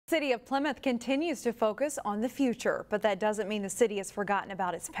The city of Plymouth continues to focus on the future, but that doesn't mean the city has forgotten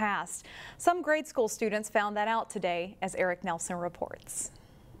about its past. Some grade school students found that out today, as Eric Nelson reports.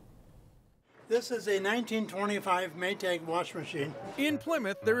 This is a 1925 Maytag wash machine. In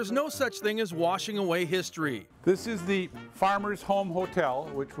Plymouth, there is no such thing as washing away history. This is the Farmers Home Hotel,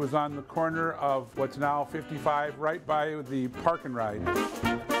 which was on the corner of what's now 55, right by the Park and Ride.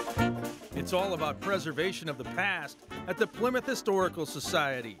 It's all about preservation of the past at the Plymouth Historical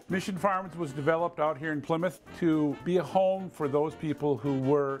Society. Mission Farms was developed out here in Plymouth to be a home for those people who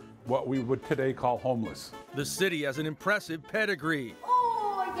were what we would today call homeless. The city has an impressive pedigree.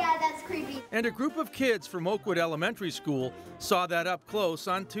 Oh, yeah, that's creepy. And a group of kids from Oakwood Elementary School saw that up close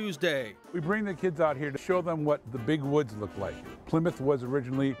on Tuesday. We bring the kids out here to show them what the big woods look like. Plymouth was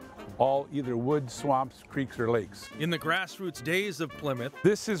originally all either woods, swamps, creeks, or lakes. In the grassroots days of Plymouth,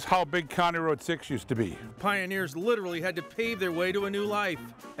 this is how big County Road 6 used to be. Pioneers literally had to pave their way to a new life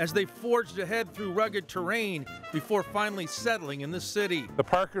as they forged ahead through rugged terrain before finally settling in the city. The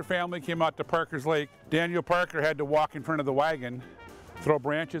Parker family came out to Parker's Lake. Daniel Parker had to walk in front of the wagon, throw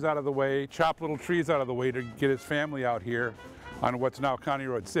branches out of the way, chop little trees out of the way to get his family out here on what's now County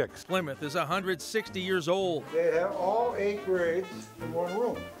Road 6. Plymouth is 160 years old. They have all 8 grades in one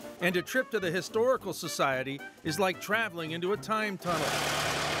room. And a trip to the Historical Society is like traveling into a time tunnel.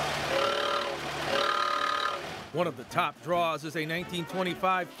 One of the top draws is a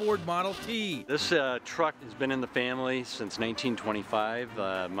 1925 Ford Model T. This truck has been in the family since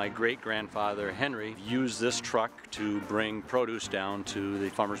 1925. My great-grandfather, Henry, used this truck to bring produce down to the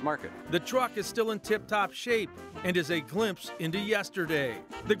farmer's market. The truck is still in tip-top shape and is a glimpse into yesterday.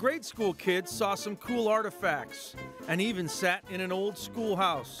 The grade school kids saw some cool artifacts and even sat in an old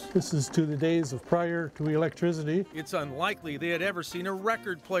schoolhouse. This is to the days of prior to electricity. It's unlikely they had ever seen a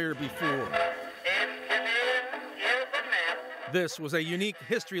record player before. This was a unique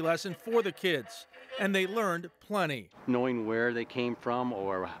history lesson for the kids, and they learned plenty. Knowing where they came from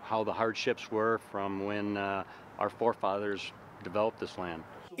or how the hardships were from when our forefathers developed this land.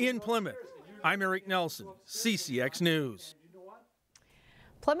 In Plymouth, I'm Eric Nelson, CCX News.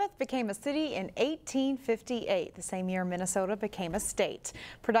 Plymouth became a city in 1858, the same year Minnesota became a state.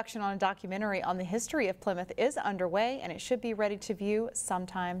 Production on a documentary on the history of Plymouth is underway, and it should be ready to view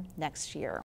sometime next year.